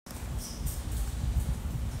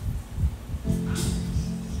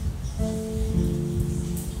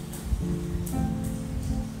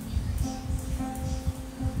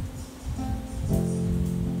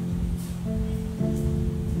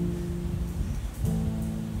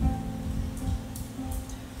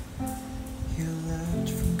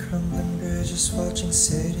just watching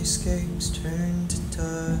cityscapes turn to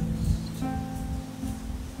dust,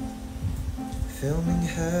 filming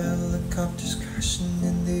helicopters crashing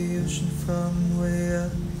in the ocean from way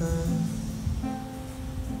above.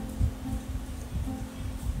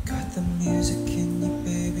 Got the music in you,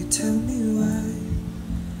 baby, tell me why.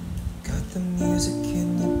 Got the music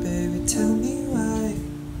in you, baby, tell me why.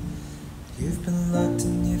 You've been locked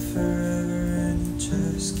in here forever and you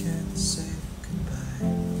just can't say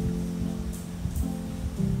goodbye.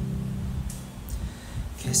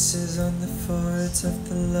 Kisses on the foreheads of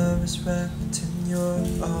the lovers wrapped in your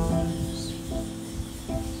arms.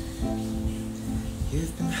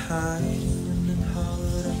 You've been hiding in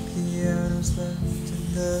hollowed up pianos left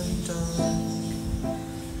in the dark.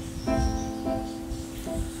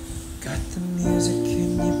 Got the music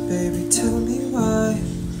in you, baby, tell me why.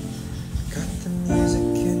 Got the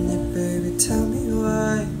music in you, baby, tell me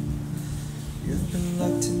why. You've been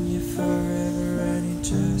locked in here forever and you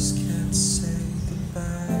just can't say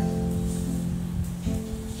goodbye.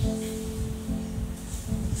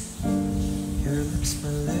 Your lips, my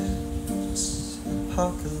lips,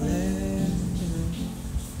 apocalypse.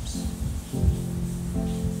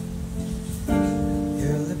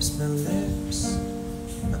 Your lips, my lips,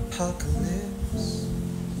 apocalypse.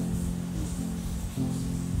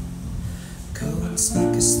 Go and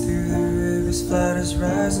sneak us through the rivers, flatters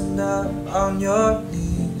rising up on your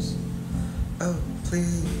knees. Oh,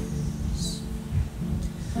 please,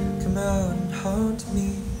 come out and haunt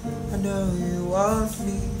me. I know you want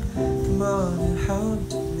me. Come on and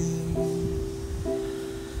haunt me.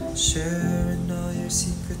 Sharing all your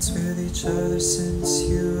secrets with each other since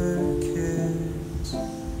you were kids.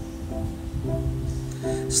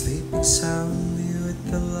 Sleeping soundly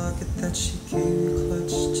with the locket that she gave you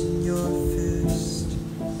clutched in your fist.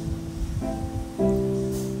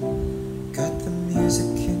 Got the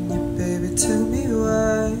music in you, baby, tell me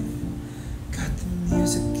why. Got the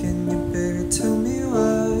music in you, baby, tell me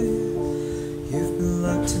why. You've been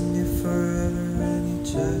locked in here forever and you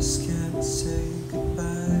just can't say goodbye.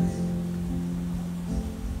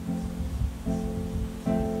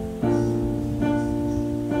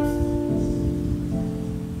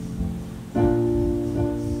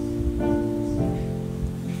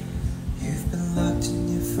 Locked in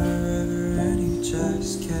you forever and you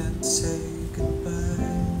just can't say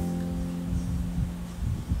goodbye.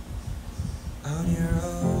 On your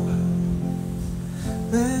own,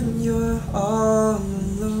 when you're all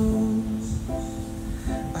alone,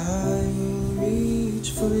 I will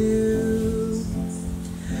reach for you.